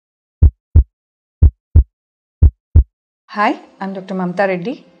Hi, I'm Dr. Mamatha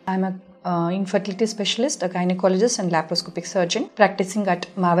Reddy. I'm an infertility specialist, a gynecologist and laparoscopic surgeon practicing at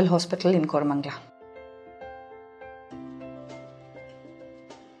Marvel Hospital in Koramangala.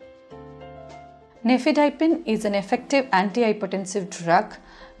 Nifedipine is an effective antihypertensive drug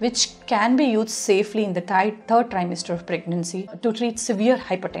which can be used safely in the third trimester of pregnancy to treat severe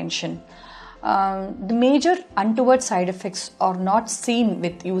hypertension. The major untoward side effects are not seen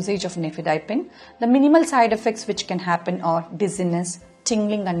with usage of Nifedipine. The minimal side effects which can happen are dizziness,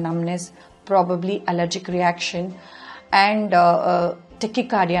 tingling and numbness, probably allergic reaction, and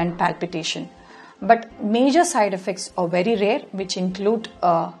tachycardia and palpitation. But major side effects are very rare, which include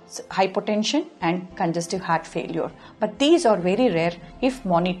hypotension and congestive heart failure. But these are very rare if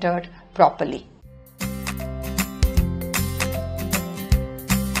monitored properly.